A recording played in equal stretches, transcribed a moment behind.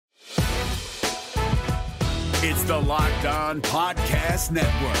It's the Locked On Podcast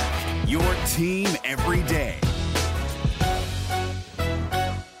Network, your team every day.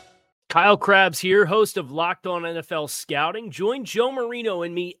 Kyle Krabs here, host of Locked On NFL Scouting. Join Joe Marino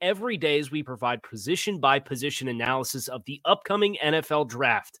and me every day as we provide position-by-position analysis of the upcoming NFL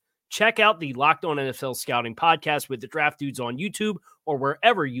Draft. Check out the Locked On NFL Scouting podcast with the Draft Dudes on YouTube or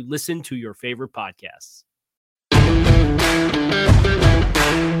wherever you listen to your favorite podcasts.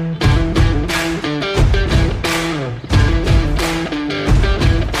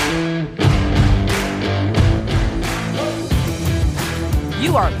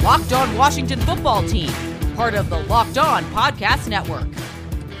 You are Locked On Washington Football Team, part of the Locked On Podcast Network.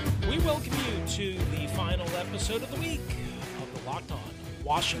 We welcome you to the final episode of the week of the Locked On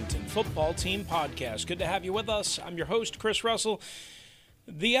Washington Football Team podcast. Good to have you with us. I'm your host, Chris Russell.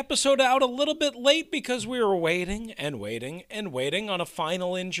 The episode out a little bit late because we were waiting on a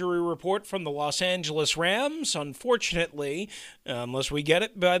final injury report from the Los Angeles Rams. Unfortunately, unless we get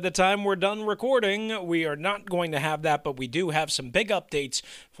it by the time we're done recording, we are not going to have that, but we do have some big updates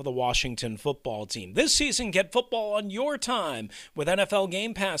for the Washington Football Team. This season, get football on your time with NFL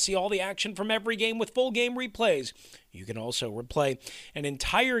Game Pass. See all the action from every game with full game replays. You can also replay an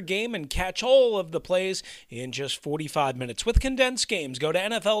entire game and catch all of the plays in just 45 minutes with condensed games. Go to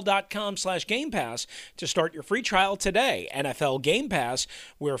NFL.com/Game Pass to start your free trial today. NFL Game Pass,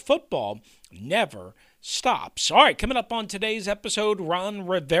 where football never stops. All right, coming up on today's episode, Ron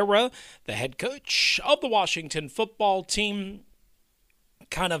Rivera, the head coach of the Washington Football Team,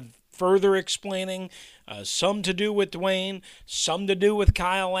 kind of further explaining some to do with Dwayne, some to do with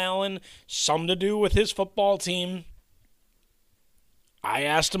Kyle Allen, some to do with his football team. I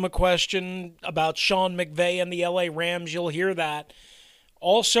asked him a question about Sean McVay and the LA Rams. You'll hear that.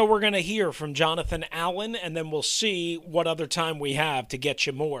 Also, we're going to hear from Jonathan Allen, and then we'll see what other time we have to get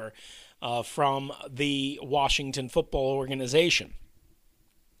you more from the Washington Football Organization.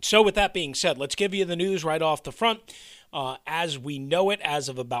 So with that being said, let's give you the news right off the front. As we know it, as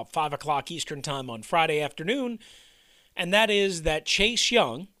of about 5 o'clock Eastern Time on Friday afternoon, and that is that Chase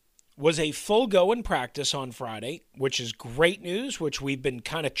Young was a full go in practice on Friday, which is great news, which we've been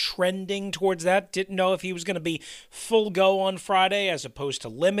kind of trending towards that. Didn't know if he was going to be full go on Friday as opposed to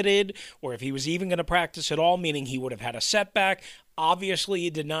limited, or if he was even going to practice at all, meaning he would have had a setback. Obviously,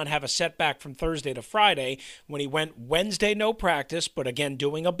 he did not have a setback from Thursday to Friday when he went Wednesday no practice, but again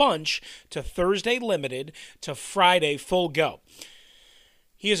doing a bunch, to Thursday limited, to Friday full go.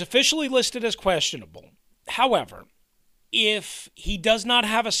 He is officially listed as questionable. However, if he does not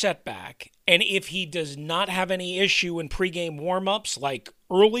have a setback, and if he does not have any issue in pregame warm-ups, like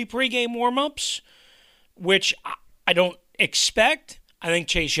early pregame warm-ups, which I don't expect, I think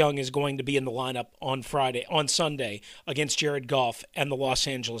Chase Young is going to be in the lineup on Sunday against Jared Goff and the Los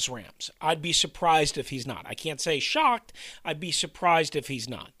Angeles Rams. I'd be surprised if he's not. I can't say shocked. I'd be surprised if he's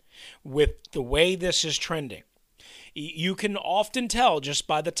not. With the way this is trending, you can often tell just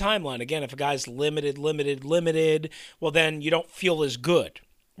by the timeline. Again, if a guy's limited, well, then you don't feel as good,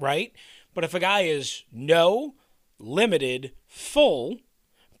 right? But if a guy is no, limited, full,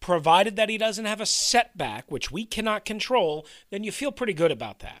 provided that he doesn't have a setback, which we cannot control, then you feel pretty good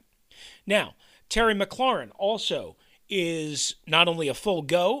about that. Now, Terry McLaurin also is not only a full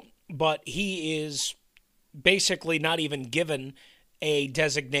go, but he is basically not even given a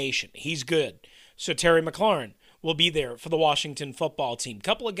designation. He's good. So Terry McLaurin will be there for the Washington Football Team.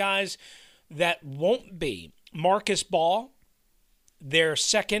 Couple of guys that won't be. Marcus Ball, their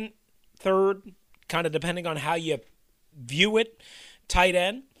second, third, kind of depending on how you view it, tight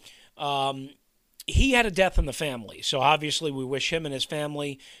end. He had a death in the family, so obviously we wish him and his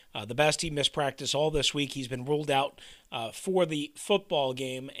family the best. He missed practice all this week. He's been ruled out for the football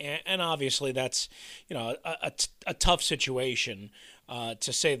game, and obviously that's a tough situation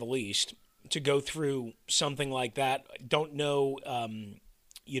to say the least, to go through something like that. Don't know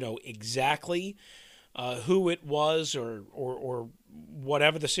exactly who it was or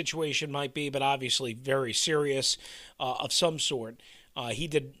whatever the situation might be, but obviously very serious of some sort. He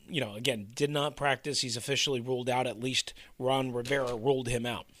did not practice. He's officially ruled out. At least Ron Rivera ruled him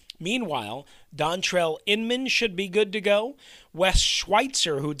out. Meanwhile, Dontrell Inman should be good to go. Wes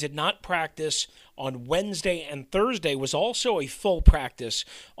Schweitzer, who did not practice on Wednesday and Thursday, was also a full practice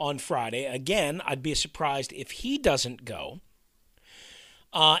on Friday. Again, I'd be surprised if he doesn't go.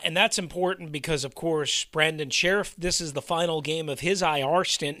 And that's important because, of course, Brandon Sheriff, this is the final game of his IR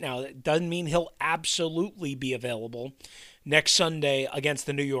stint. Now, it doesn't mean he'll absolutely be available next Sunday against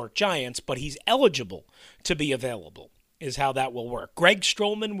the New York Giants, but he's eligible to be available, is how that will work. Greg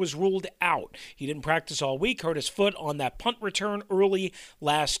Stroman was ruled out. He didn't practice all week, hurt his foot on that punt return early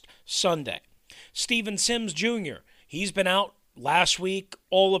last Sunday. Steven Sims Jr., he's been out last week,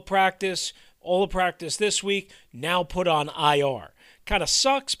 all of practice this week, now put on IR. Kind of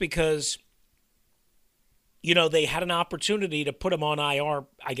sucks because, they had an opportunity to put him on IR,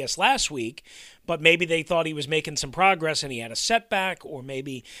 I guess, last week, but maybe they thought he was making some progress and he had a setback, or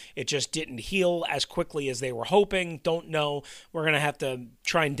maybe it just didn't heal as quickly as they were hoping. Don't know. We're going to have to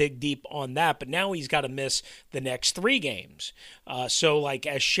try and dig deep on that, but now he's got to miss the next 3 games. So,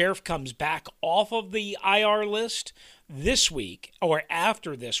 as Sheriff comes back off of the IR list this week, or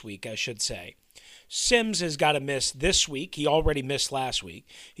after this week, I should say, Sims has got to miss this week. He already missed last week.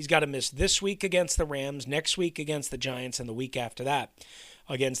 He's got to miss this week against the Rams, next week against the Giants, and the week after that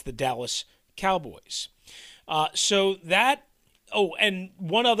against the Dallas Cowboys. And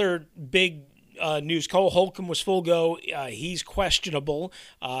one other big news, Cole Holcomb was full go. He's questionable.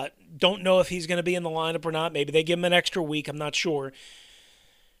 Don't know if he's going to be in the lineup or not. Maybe they give him an extra week. I'm not sure.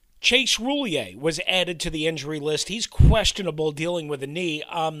 Chase Roulier was added to the injury list. He's questionable, dealing with a knee.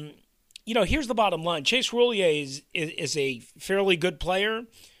 Here's the bottom line. Chase Roulier is a fairly good player.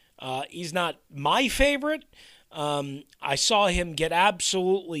 He's not my favorite. I saw him get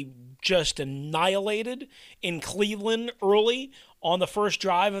absolutely just annihilated in Cleveland early on the first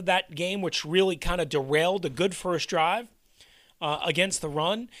drive of that game, which really kind of derailed a good first drive against the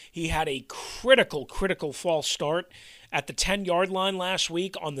run. He had a critical false start at the 10-yard line last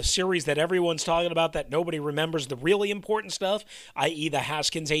week on the series that everyone's talking about that nobody remembers, the really important stuff, i.e. the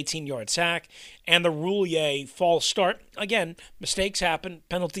Haskins 18-yard sack and the Roulier false start. Again, mistakes happen,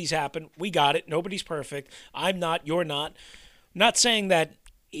 penalties happen. We got it. Nobody's perfect. I'm not. You're not. Not saying that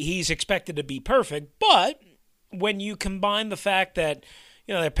he's expected to be perfect, but when you combine the fact that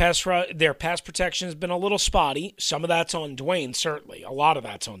their pass protection has been a little spotty, some of that's on Dwayne, certainly. A lot of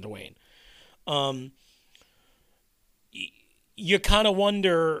that's on Dwayne. You kind of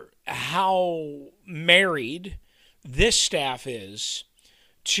wonder how married this staff is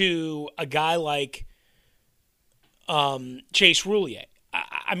to a guy like Chase Roulier.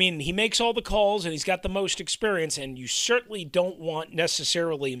 I mean, he makes all the calls and he's got the most experience, and you certainly don't want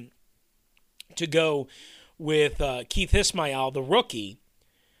necessarily to go with Keith Ismail, the rookie.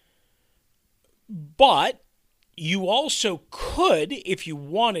 But you also could, if you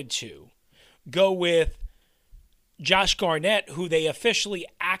wanted to, go with Josh Garnett, who they officially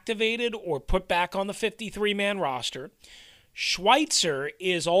activated or put back on the 53-man roster. Schweitzer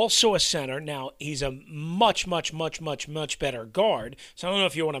is also a center. Now, he's a much better guard. So I don't know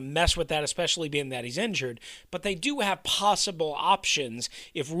if you want to mess with that, especially being that he's injured. But they do have possible options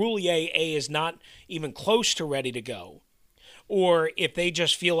if Roulier is not even close to ready to go, or if they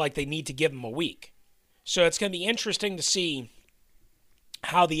just feel like they need to give him a week. So it's going to be interesting to see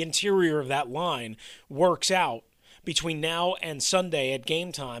how the interior of that line works out between now and Sunday at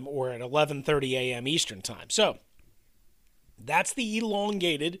game time, or at 11:30 a.m. Eastern time. So that's the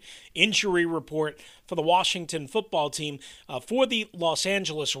elongated injury report for the Washington football team. For the Los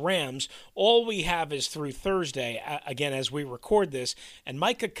Angeles Rams, all we have is through Thursday, again, as we record this. And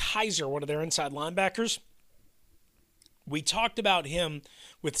Micah Kaiser, one of their inside linebackers, we talked about him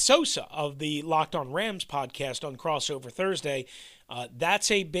with Sosa of the Locked On Rams podcast on Crossover Thursday. That's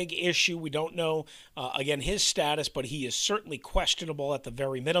a big issue. We don't know, again, his status, but he is certainly questionable at the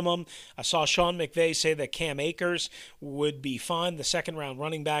very minimum. I saw Sean McVay say that Cam Akers would be fine, the second-round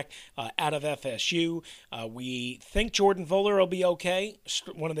running back out of FSU. We think Jordan Fuller will be okay,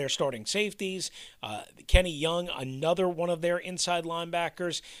 one of their starting safeties. Kenny Young, another one of their inside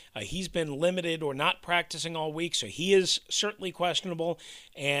linebackers. He's been limited or not practicing all week, so he is certainly questionable.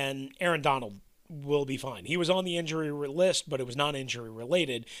 And Aaron Donald will be fine. He was on the injury list, but it was not injury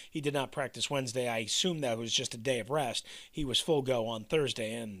related. He did not practice Wednesday. I assume that was just a day of rest. He was full go on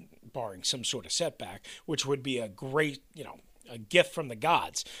Thursday, and barring some sort of setback, which would be a great, a gift from the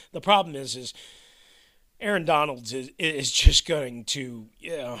gods. The problem is Aaron Donald is just going to,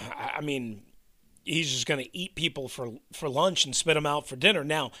 he's just going to eat people for lunch and spit them out for dinner.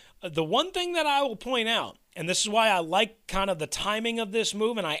 Now, the one thing that I will point out, and this is why I like kind of the timing of this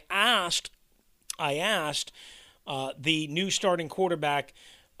move, and I asked the new starting quarterback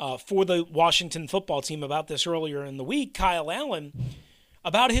for the Washington football team about this earlier in the week, Kyle Allen,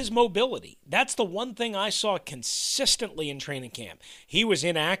 about his mobility. That's the one thing I saw consistently in training camp. He was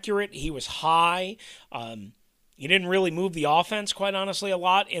inaccurate. He was high. He didn't really move the offense, quite honestly, a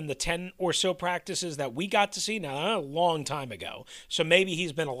lot in the 10 or so practices that we got to see. Now, a long time ago. So maybe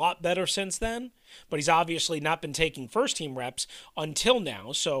he's been a lot better since then, but he's obviously not been taking first-team reps until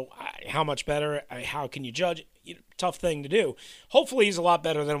now. So how much better? How can you judge? Tough thing to do. Hopefully he's a lot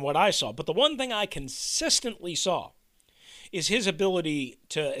better than what I saw. But the one thing I consistently saw is his ability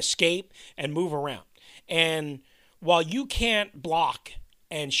to escape and move around. And while you can't block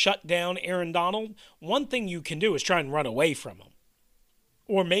and shut down Aaron Donald, one thing you can do is try and run away from him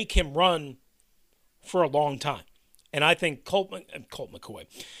or make him run for a long time. And I think Colt McCoy,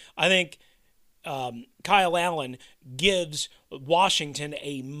 I think Kyle Allen gives Washington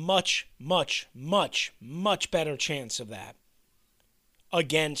a much, much, much, much better chance of that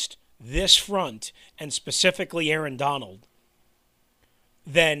against this front, and specifically Aaron Donald,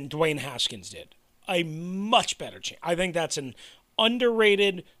 than Dwayne Haskins did. A much better chance. I think that's an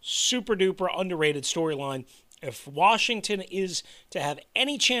underrated, super duper underrated storyline. If Washington is to have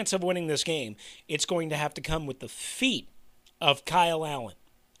any chance of winning this game, it's going to have to come with the feet of Kyle Allen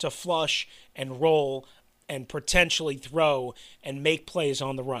to flush and roll and potentially throw and make plays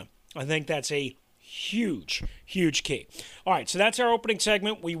on the run. I think that's a huge, huge key. All right, so that's our opening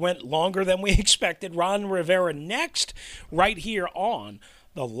segment. We went longer than we expected. Ron Rivera next, right here on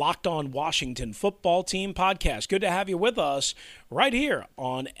the Locked On Washington Football Team podcast. Good to have you with us right here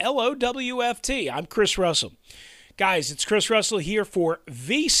on LOWFT. I'm Chris Russell. Guys, it's Chris Russell here for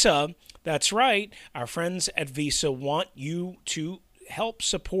Visa. That's right. Our friends at Visa want you to help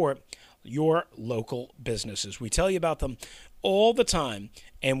support your local businesses. We tell you about them all the time,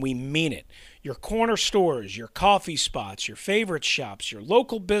 and we mean it. Your corner stores, your coffee spots, your favorite shops, your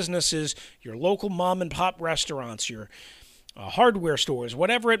local businesses, your local mom and pop restaurants, your hardware stores,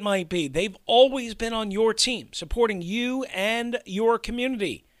 whatever it might be, they've always been on your team, supporting you and your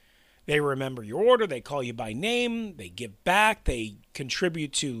community. They remember your order, they call you by name, they give back, they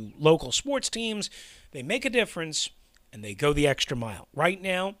contribute to local sports teams, they make a difference, and they go the extra mile. Right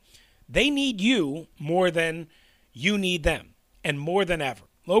now, they need you more than you need them, and more than ever.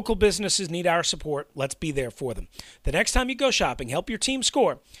 Local businesses need our support. Let's be there for them. The next time you go shopping, help your team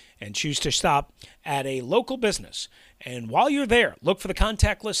score and choose to stop at a local business. And while you're there, look for the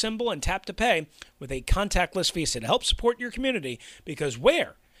contactless symbol and tap to pay with a contactless Visa to help support your community, because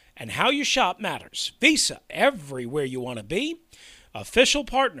where and how you shop matters. Visa, everywhere you want to be. Official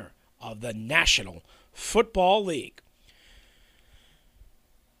partner of the National Football League.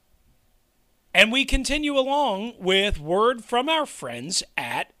 And we continue along with word from our friends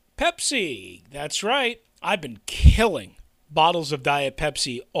at Pepsi. That's right. I've been killing bottles of Diet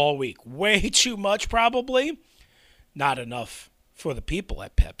Pepsi all week. Way too much, probably. Not enough for the people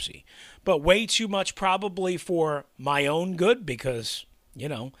at Pepsi. But way too much probably for my own good, because,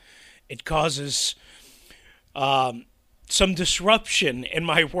 it causes some disruption in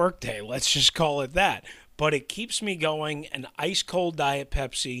my workday. Let's just call it that. But it keeps me going, and ice-cold Diet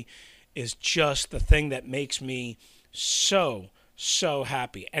Pepsi is just the thing that makes me so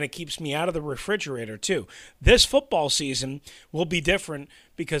happy. And it keeps me out of the refrigerator, too. This football season will be different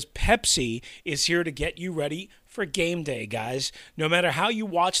because Pepsi is here to get you ready for game day, guys. No matter how you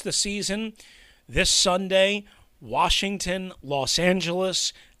watch the season, this Sunday, Washington, Los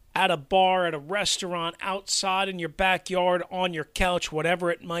Angeles, at a bar, at a restaurant, outside in your backyard, on your couch, whatever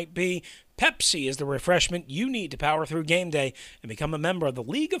it might be, Pepsi is the refreshment you need to power through game day and become a member of the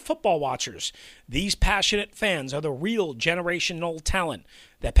League of Football Watchers. These passionate fans are the real generational talent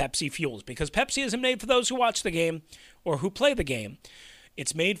that Pepsi fuels, because Pepsi isn't made for those who watch the game or who play the game.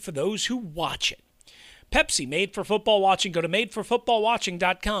 It's made for those who watch it. Pepsi, made for football watching. Go to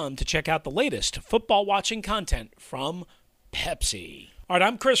madeforfootballwatching.com to check out the latest football watching content from Pepsi. All right,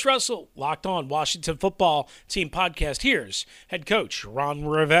 I'm Chris Russell, Locked On Washington Football Team podcast. Here's head coach Ron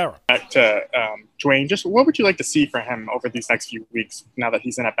Rivera. Back to Dwayne, just what would you like to see for him over these next few weeks now that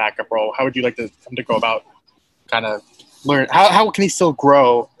he's in a backup role? How would you like him to go about kind of learn? How can he still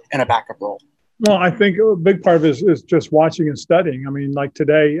grow in a backup role? Well, I think a big part of it is just watching and studying. I mean, like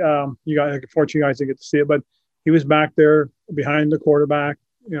today, fortunately, you guys didn't get to see it, but he was back there behind the quarterback,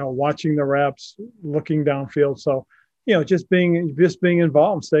 watching the reps, looking downfield. So, just being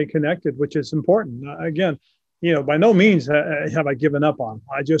involved, staying connected, which is important. Again, by no means have I given up on him.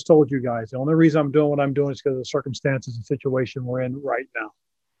 I just told you guys, the only reason I'm doing what I'm doing is because of the circumstances and situation we're in right now.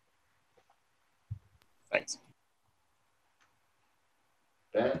 Thanks.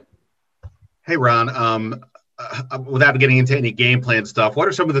 Ben? Hey, Ron. Without getting into any game plan stuff, what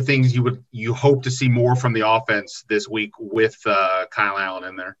are some of the things you hope to see more from the offense this week with Kyle Allen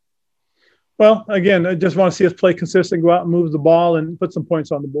in there? Well, again, I just want to see us play consistent, go out and move the ball and put some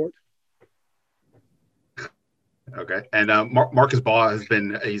points on the board. Okay. And Marcus Baugh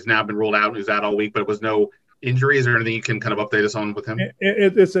he's now been ruled out. He was out all week, but it was no injury. Is there anything you can kind of update us on with him?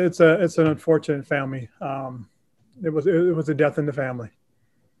 It's an unfortunate family. It was a death in the family.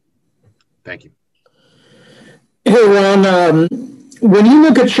 Thank you. Hey, Ron, when you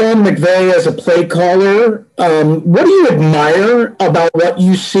look at Sean McVay as a play caller, what do you admire about what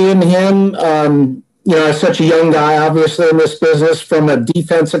you see in him? As such a young guy, obviously in this business from a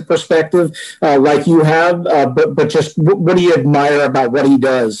defensive perspective, like you have, but just what do you admire about what he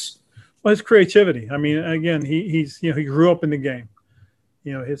does? Well, his creativity. I mean, again, he grew up in the game.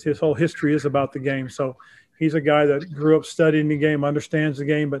 His whole history is about the game. So he's a guy that grew up studying the game, understands the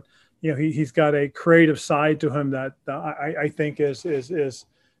game, but he's got a creative side to him that I think is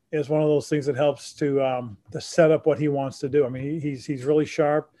one of those things that helps to set up what he wants to do. I mean, he's really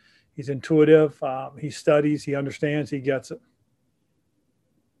sharp. He's intuitive. He studies. He understands. He gets it.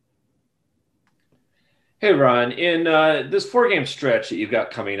 Hey, Ron, in this 4-game stretch that you've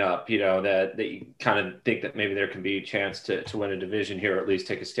got coming up, that you kind of think that maybe there can be a chance to win a division here, or at least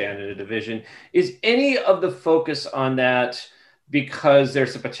take a stand in a division. Is any of the focus on that because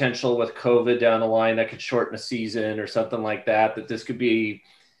there's a potential with COVID down the line that could shorten a season or something like that, that this could be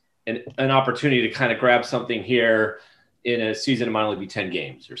an opportunity to kind of grab something here in a season that might only be 10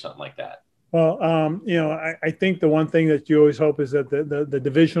 games or something like that? Well, I think the one thing that you always hope is that the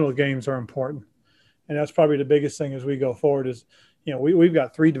divisional games are important. And that's probably the biggest thing as we go forward is, we've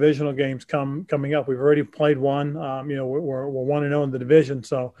got 3 divisional games coming up. We've already played one. We're 1-0 in the division.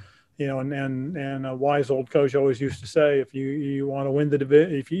 So, and a wise old coach always used to say, if you want to win the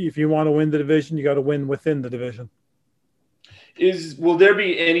division, if you want to win the division, you got to win within the division. Will there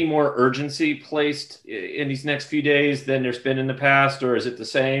be any more urgency placed in these next few days than there's been in the past, or is it the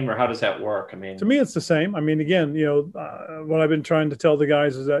same, or how does that work? I mean, to me, it's the same. I mean, again, what I've been trying to tell the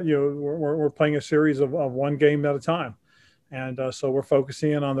guys is that, we're playing a series of one game at a time. And so we're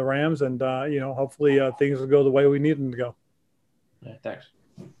focusing in on the Rams and, hopefully things will go the way we need them to go. Yeah, thanks.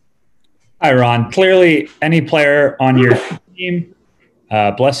 Hi, Ron. Clearly, any player on your team,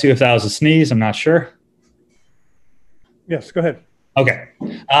 bless you if that was a sneeze, I'm not sure. Yes, go ahead. Okay.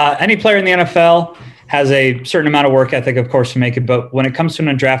 Any player in the NFL has a certain amount of work ethic, of course, to make it. But when it comes to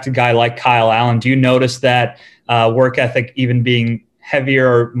an undrafted guy like Kyle Allen, do you notice that work ethic even being heavier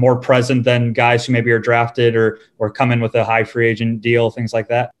or more present than guys who maybe are drafted or come in with a high free agent deal, things like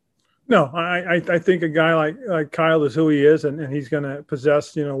that? No, I think a guy like Kyle is who he is, and he's going to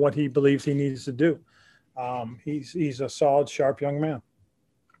possess, what he believes he needs to do. He's a solid, sharp young man.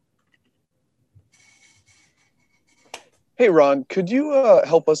 Hey, Ron, could you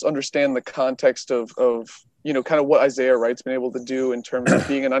help us understand the context of kind of what Isaiah Wright's been able to do in terms of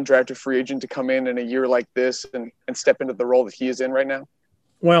being an undrafted free agent to come in a year like this and step into the role that he is in right now?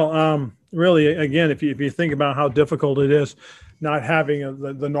 Well, really, again, if you think about how difficult it is not having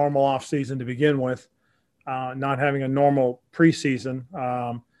the normal offseason to begin with, not having a normal preseason,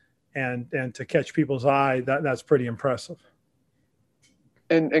 and to catch people's eye, that's pretty impressive.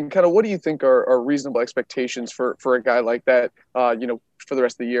 And kind of what do you think are reasonable expectations for a guy like that, for the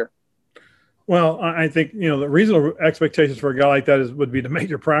rest of the year? Well, I think, the reasonable expectations for a guy like that would be to make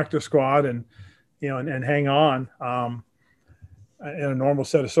your practice squad and hang on in a normal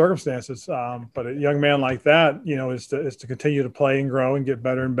set of circumstances. But a young man like that, is to continue to play and grow and get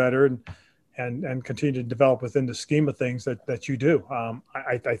better and better and continue to develop within the scheme of things that you do.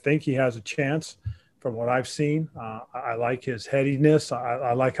 I think he has a chance. From what I've seen, I like his headiness.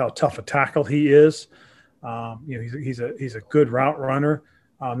 I like how tough a tackle he is. He's a good route runner.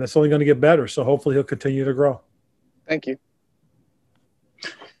 That's only going to get better. So hopefully he'll continue to grow. Thank you.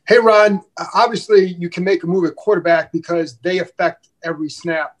 Hey, Ron, obviously you can make a move at quarterback because they affect every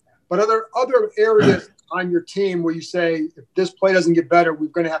snap. But are there other areas on your team where you say, if this play doesn't get better, we're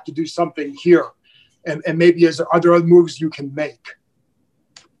going to have to do something here? And maybe are there other moves you can make?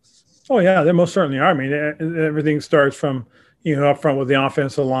 Oh, yeah, there most certainly are. I mean, everything starts from, up front with the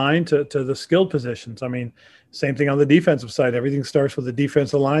offensive line to the skilled positions. I mean, same thing on the defensive side. Everything starts with the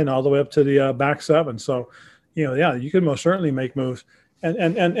defensive line all the way up to the back seven. So, you can most certainly make moves.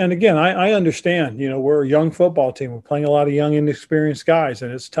 And again, I understand, we're a young football team. We're playing a lot of young, inexperienced guys,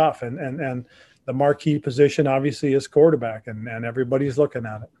 and it's tough. And the marquee position obviously is quarterback, and everybody's looking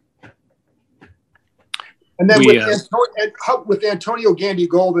at it. And then with Antonio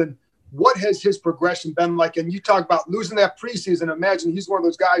Gandy-Golden, what has his progression been like? And you talk about losing that preseason. Imagine he's one of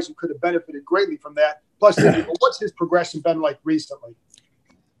those guys who could have benefited greatly from that. Plus, what's his progression been like recently?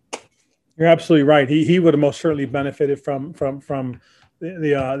 You're absolutely right. He would have most certainly benefited from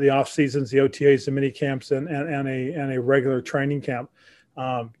the off seasons, the OTAs, the mini camps, and a regular training camp.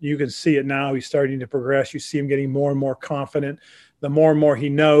 You can see it now. He's starting to progress. You see him getting more and more confident. The more and more he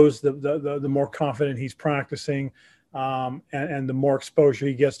knows, the more confident he's practicing. And the more exposure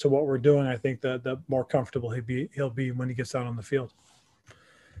he gets to what we're doing, I think the more comfortable he'll be when he gets out on the field.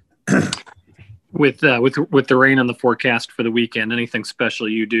 With the rain on the forecast for the weekend, anything special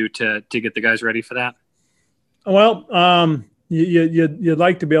you do to get the guys ready for that? Well, you'd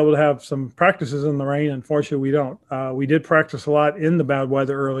like to be able to have some practices in the rain. Unfortunately, we don't. We did practice a lot in the bad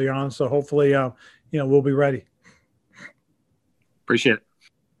weather early on, so hopefully, we'll be ready. Appreciate it.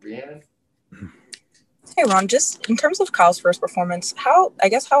 Rhiannon? Hey, Ron, just in terms of Kyle's first performance, how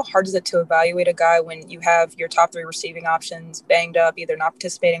hard is it to evaluate a guy when you have your top three receiving options banged up, either not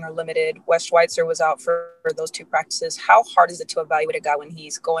participating or limited? Wes Schweitzer was out for those two practices. How hard is it to evaluate a guy when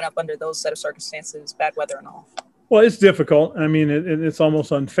he's going up under those set of circumstances, bad weather and all? Well, it's difficult. I mean, it's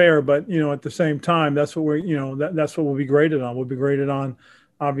almost unfair, but, at the same time, that's what that's what we'll be graded on. We'll be graded on,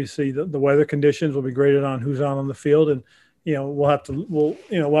 obviously, the weather conditions. We'll be graded on who's out on the field, and we'll have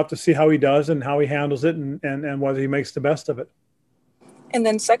to see how he does and how he handles it and whether he makes the best of it. And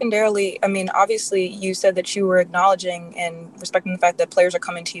then secondarily, I mean, obviously you said that you were acknowledging and respecting the fact that players are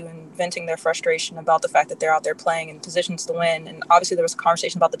coming to you and venting their frustration about the fact that they're out there playing in positions to win. And obviously there was a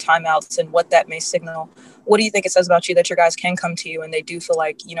conversation about the timeouts and what that may signal. What do you think it says about you that your guys can come to you and they do feel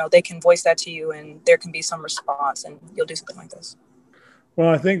like, they can voice that to you and there can be some response and you'll do something like this? Well,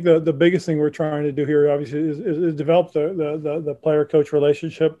 I think the biggest thing we're trying to do here, obviously, is develop the player-coach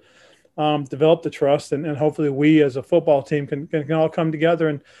relationship, develop the trust, and hopefully we as a football team can all come together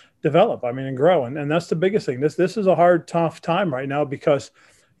and develop, and grow. And that's the biggest thing. This is a hard, tough time right now because,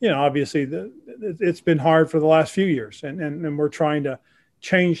 obviously it's been hard for the last few years. And we're trying to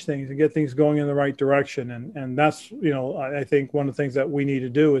change things and get things going in the right direction. And that's, I think one of the things that we need to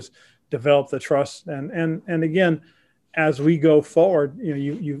do is develop the trust. And again, as we go forward,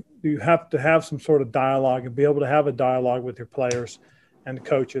 you have to have some sort of dialogue and be able to have a dialogue with your players and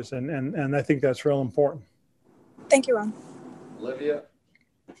coaches. And I think that's real important. Thank you, Ron. Olivia?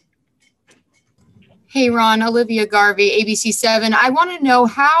 Hey, Ron, Olivia Garvey, ABC7. I want to know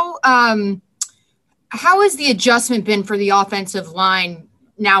how has the adjustment been for the offensive line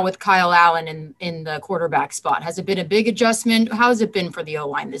now with Kyle Allen in the quarterback spot? Has it been a big adjustment? How has it been for the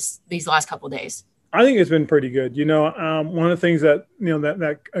O-line these last couple of days? I think it's been pretty good. One of the things that,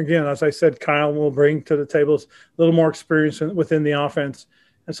 that again, as I said, Kyle will bring to the table is a little more experience within the offense.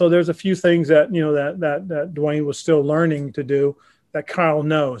 And so there's a few things that, that Dwayne was still learning to do that Kyle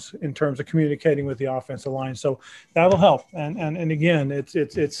knows in terms of communicating with the offensive line. So that'll help. And again,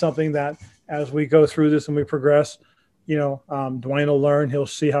 it's something that as we go through this and we progress, Dwayne will learn. He'll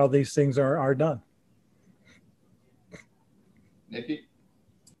see how these things are done. Nikki?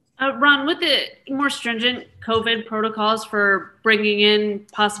 Ron, with the more stringent COVID protocols for bringing in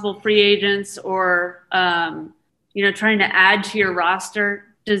possible free agents or, trying to add to your roster,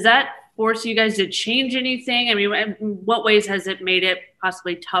 does that force you guys to change anything? I mean, in what ways has it made it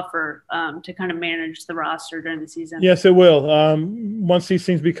possibly tougher to kind of manage the roster during the season? Yes, it will. Once these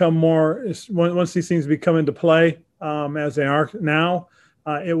things become into play, as they are now,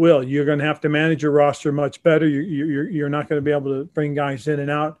 it will. You're going to have to manage your roster much better. You're not going to be able to bring guys in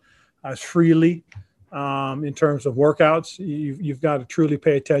and out as freely in terms of workouts. You've got to truly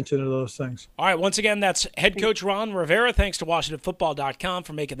pay attention to those things. All right, once again, that's head coach Ron Rivera. Thanks to WashingtonFootball.com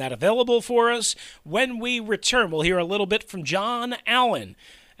for making that available for us. When we return, we'll hear a little bit from John Allen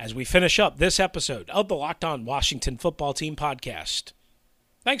as we finish up this episode of the Locked On Washington Football Team podcast.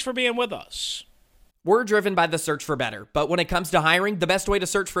 Thanks for being with us. We're driven by the search for better, but when it comes to hiring, the best way to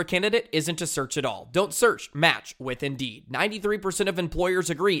search for a candidate isn't to search at all. Don't search, match with Indeed. 93% of employers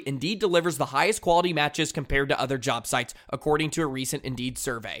agree Indeed delivers the highest quality matches compared to other job sites, according to a recent Indeed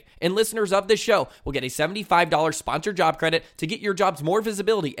survey. And listeners of this show will get a $75 sponsored job credit to get your jobs more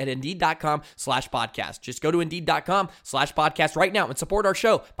visibility at Indeed.com/podcast. Just go to Indeed.com/podcast right now and support our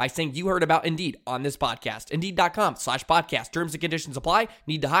show by saying you heard about Indeed on this podcast. Indeed.com/podcast. Terms and conditions apply.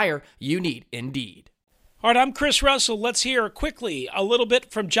 Need to hire? You need Indeed. All right, I'm Chris Russell. Let's hear quickly a little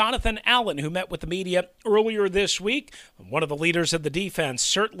bit from Jonathan Allen, who met with the media earlier this week. One of the leaders of the defense,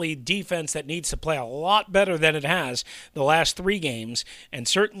 certainly defense that needs to play a lot better than it has the last 3 games, and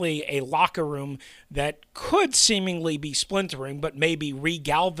certainly a locker room that could seemingly be splintering, but maybe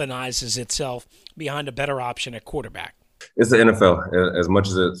regalvanizes itself behind a better option at quarterback. It's the NFL. As much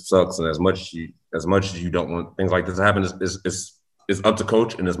as it sucks and as much as you don't want things like this to happen, it's up to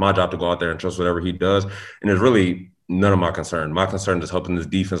coach, and it's my job to go out there and trust whatever he does. And it's really none of my concern. My concern is helping this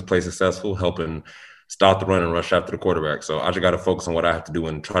defense play successful, helping stop the run and rush after the quarterback. So I just got to focus on what I have to do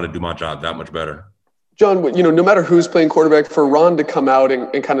and try to do my job that much better. John, no matter who's playing quarterback, for Ron to come out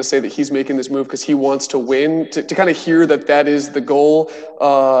and kind of say that he's making this move because he wants to win, to kind of hear that is the goal,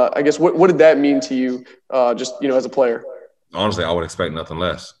 I guess, what did that mean to you just as a player? Honestly, I would expect nothing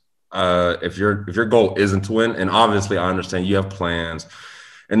less. If your goal isn't to win, and obviously I understand you have plans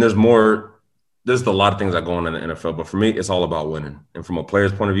and there's more there's a lot of things that go on in the NFL, but for me, it's all about winning. And from a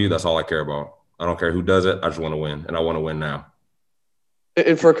player's point of view, that's all I care about. I don't care who does it. I just want to win, and I want to win now.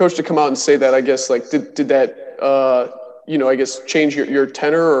 And for a coach to come out and say that, I guess, like, did that, I guess, change your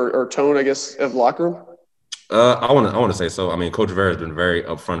tenor or tone, I guess, of locker room? I want to say so. I mean, Coach Rivera has been very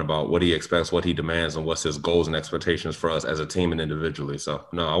upfront about what he expects, what he demands, and what's his goals and expectations for us as a team and individually. So,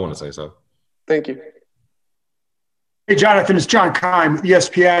 no, I want to say so. Thank you. Hey, Jonathan, it's John Keim,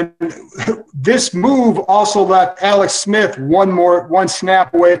 ESPN. This move also left Alex Smith one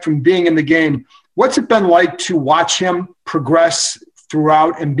snap away from being in the game. What's it been like to watch him progress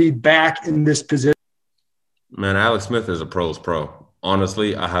throughout and be back in this position? Man, Alex Smith is a pro's pro.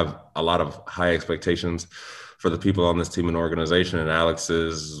 Honestly, I have a lot of high expectations for the people on this team and organization, and Alex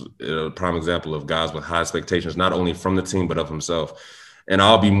is a prime example of guys with high expectations, not only from the team but of himself. And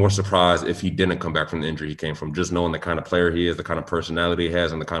I'll be more surprised if he didn't come back from the injury he came from, just knowing the kind of player he is, the kind of personality he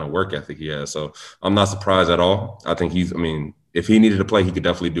has, and the kind of work ethic he has. So I'm not surprised at all. I think if he needed to play, he could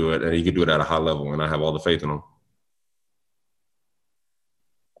definitely do it, and he could do it at a high level, and I have all the faith in him.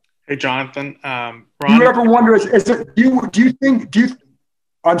 Hey, Jonathan. Do you ever wonder,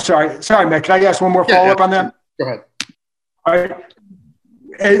 I'm sorry, Matt, can I ask one more follow-up on that? Go ahead. All right.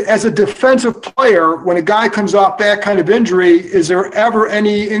 As a defensive player, when a guy comes off that kind of injury, is there ever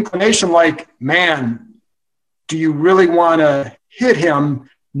any inclination like, man, do you really want to hit him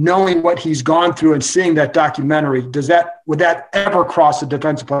knowing what he's gone through and seeing that documentary? Would that ever cross a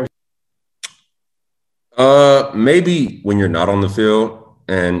defensive player? Maybe when you're not on the field,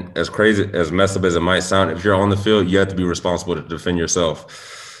 and as crazy, as messed up as it might sound, if you're on the field, you have to be responsible to defend yourself.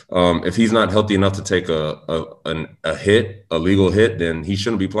 If he's not healthy enough to take a legal hit, then he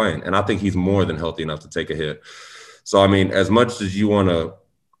shouldn't be playing. And I think he's more than healthy enough to take a hit. So, I mean, as much as you want to,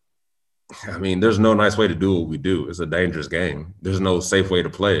 there's no nice way to do what we do. It's a dangerous game. There's no safe way to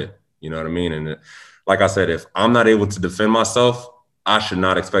play it. You know what I mean? And like I said, if I'm not able to defend myself, I should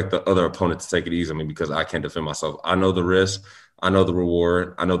not expect the other opponent to take it easy on me because I can't defend myself. I know the risk. I know the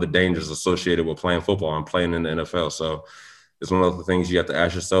reward. I know the dangers associated with playing football and playing in the NFL. So it's one of the things you have to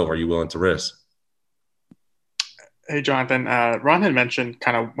ask yourself, are you willing to risk? Hey, Jonathan, Ron had mentioned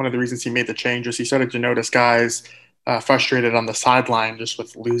kind of one of the reasons he made the change was he started to notice guys frustrated on the sideline just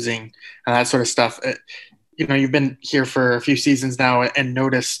with losing and that sort of stuff. You've been here for a few seasons now and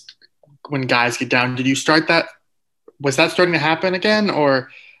noticed when guys get down. Did you start that? Was that starting to happen again?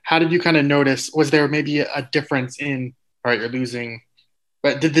 Or how did you kind of notice? Was there maybe a difference in, all right, you're losing,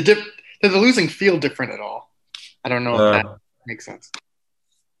 but did the losing feel different at all? I don't know if that makes sense.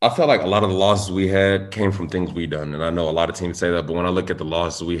 I felt like a lot of the losses we had came from things we done. And I know a lot of teams say that, but when I look at the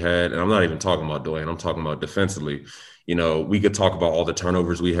losses we had, and I'm not even talking about Dwayne, I'm talking about defensively, we could talk about all the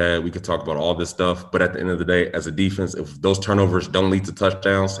turnovers we had. We could talk about all this stuff. But at the end of the day, as a defense, if those turnovers don't lead to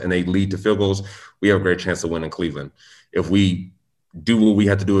touchdowns and they lead to field goals, we have a great chance to win in Cleveland. If we do what we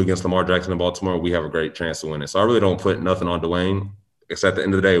had to do against Lamar Jackson in Baltimore, we have a great chance to win it. So I really don't put nothing on Dwayne, except at the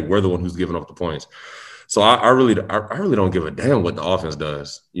end of the day, we're the one who's giving up the points. So I really don't give a damn what the offense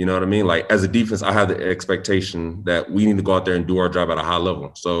does. You know what I mean? Like, as a defense, I have the expectation that we need to go out there and do our job at a high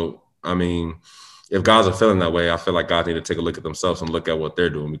level. So, if guys are feeling that way, I feel like guys need to take a look at themselves and look at what they're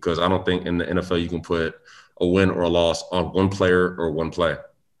doing, because I don't think in the NFL you can put a win or a loss on one player or one play.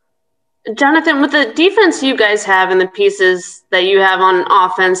 Jonathan, with the defense you guys have and the pieces that you have on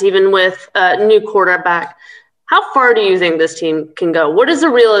offense, even with a new quarterback, how far do you think this team can go? What is a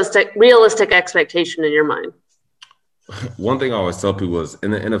realistic expectation in your mind? One thing I always tell people is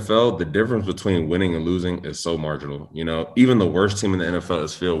in the NFL, the difference between winning and losing is so marginal. Even the worst team in the NFL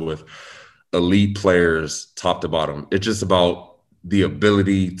is filled with elite players top to bottom. It's just about the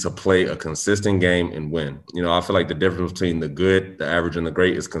ability to play a consistent game and win. I feel like the difference between the good, the average, and the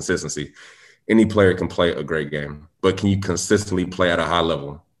great is consistency. Any player can play a great game, but can you consistently play at a high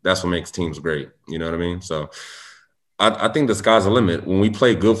level? That's what makes teams great. You know what I mean? So I think the sky's the limit. When we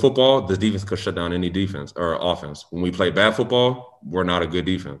play good football, the defense could shut down any defense or offense. When we play bad football, we're not a good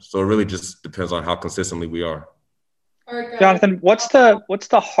defense. So it really just depends on how consistently we are. Jonathan, what's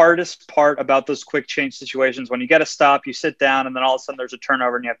the hardest part about those quick change situations when you get a stop, you sit down, and then all of a sudden there's a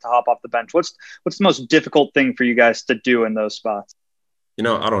turnover and you have to hop off the bench? What's the most difficult thing for you guys to do in those spots?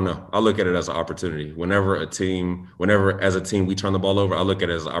 I don't know. I look at it as an opportunity. Whenever as a team we turn the ball over, I look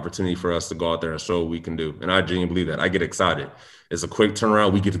at it as an opportunity for us to go out there and show what we can do. And I genuinely believe that. I get excited. It's a quick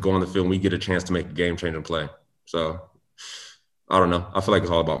turnaround. We get to go on the field and we get a chance to make a game-changing play. So, I don't know. I feel like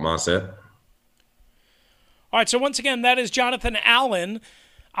it's all about mindset. All right, so once again, that is Jonathan Allen.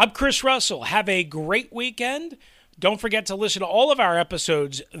 I'm Chris Russell. Have a great weekend. Don't forget to listen to all of our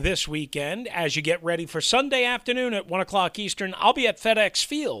episodes this weekend as you get ready for Sunday afternoon at 1 o'clock Eastern. I'll be at FedEx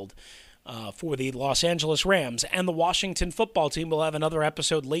Field for the Los Angeles Rams and the Washington football team. We'll have another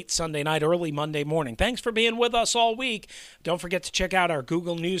episode late Sunday night, early Monday morning. Thanks for being with us all week. Don't forget to check out our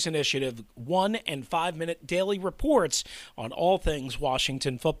Google News Initiative 1 and 5 minute daily reports on all things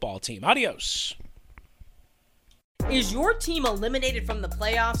Washington football team. Adios. Is your team eliminated from the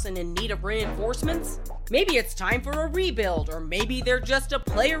playoffs and in need of reinforcements? Maybe it's time for a rebuild, or maybe they're just a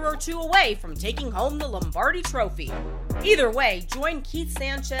player or two away from taking home the Lombardi Trophy. Either way, join Keith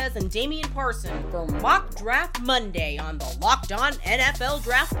Sanchez and Damian Parson for Mock Draft Monday on the Locked On NFL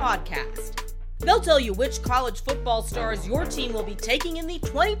Draft Podcast. They'll tell you which college football stars your team will be taking in the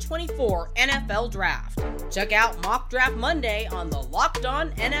 2024 NFL Draft. Check out Mock Draft Monday on the Locked On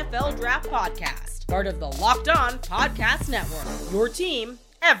NFL Draft Podcast, part of the Locked On Podcast Network, your team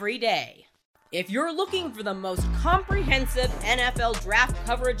every day. If you're looking for the most comprehensive NFL draft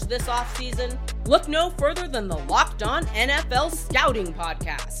coverage this offseason, look no further than the Locked On NFL Scouting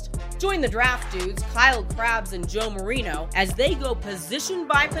Podcast. Join the draft dudes, Kyle Krabs and Joe Marino, as they go position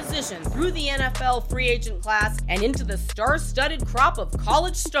by position through the NFL free agent class and into the star-studded crop of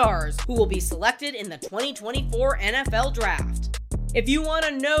college stars who will be selected in the 2024 NFL Draft. If you want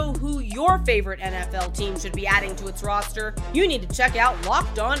to know who your favorite NFL team should be adding to its roster, you need to check out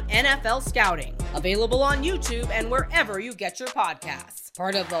Locked On NFL Scouting, available on YouTube and wherever you get your podcasts.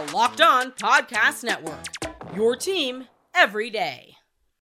 Part of the Locked On Podcast Network, your team every day.